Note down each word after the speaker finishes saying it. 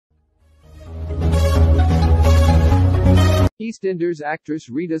EastEnders actress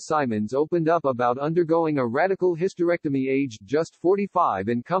Rita Simons opened up about undergoing a radical hysterectomy aged just 45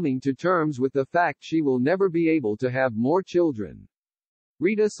 and coming to terms with the fact she will never be able to have more children.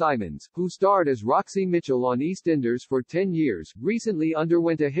 Rita Simons, who starred as Roxy Mitchell on EastEnders for 10 years, recently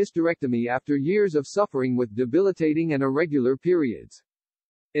underwent a hysterectomy after years of suffering with debilitating and irregular periods.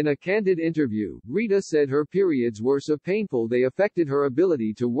 In a candid interview, Rita said her periods were so painful they affected her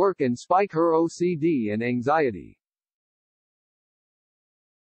ability to work and spike her OCD and anxiety.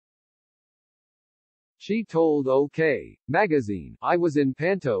 She told OK! Magazine, "I was in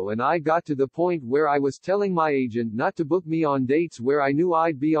Panto and I got to the point where I was telling my agent not to book me on dates where I knew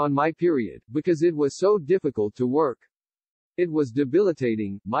I'd be on my period, because it was so difficult to work. It was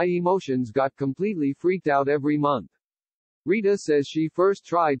debilitating, my emotions got completely freaked out every month." Rita says she first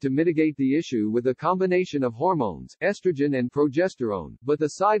tried to mitigate the issue with a combination of hormones, estrogen and progesterone, but the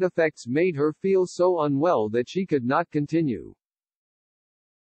side effects made her feel so unwell that she could not continue.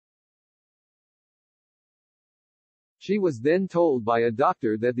 She was then told by a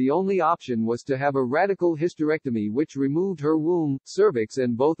doctor that the only option was to have a radical hysterectomy which removed her womb, cervix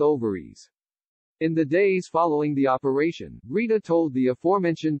and both ovaries. In the days following the operation, Rita told the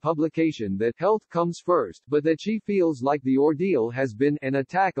aforementioned publication that health comes first, but that she feels like the ordeal has been an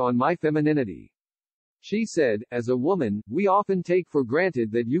attack on my femininity. She said, "As a woman, we often take for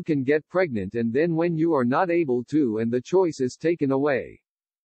granted that you can get pregnant and then when you are not able to and the choice is taken away.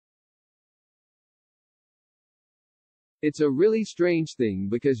 It's a really strange thing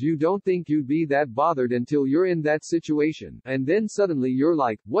because you don't think you'd be that bothered until you're in that situation, and then suddenly you're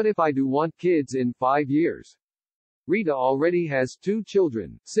like, what if I do want kids in 5 years?" Rita already has 2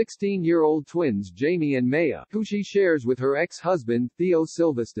 children, 16-year-old twins Jamie and Maya, who she shares with her ex-husband, Theo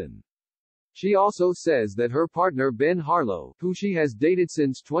Silveston. She also says that her partner Ben Harlow, who she has dated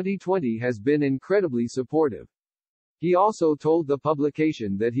since 2020, has been incredibly supportive. He also told the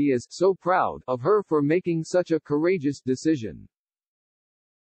publication that he is so proud of her for making such a courageous decision.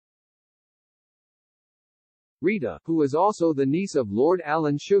 Rita, who is also the niece of Lord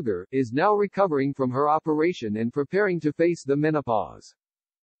Alan Sugar, is now recovering from her operation and preparing to face the menopause.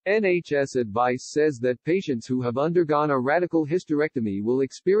 NHS advice says that patients who have undergone a radical hysterectomy will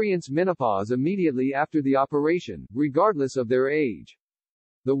experience menopause immediately after the operation, regardless of their age.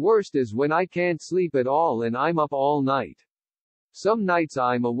 "The worst is when I can't sleep at all and I'm up all night. Some nights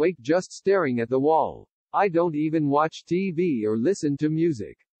I'm awake just staring at the wall. I don't even watch TV or listen to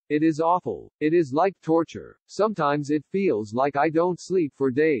music. It is awful. It is like torture. Sometimes it feels like I don't sleep for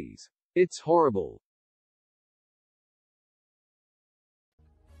days. It's horrible."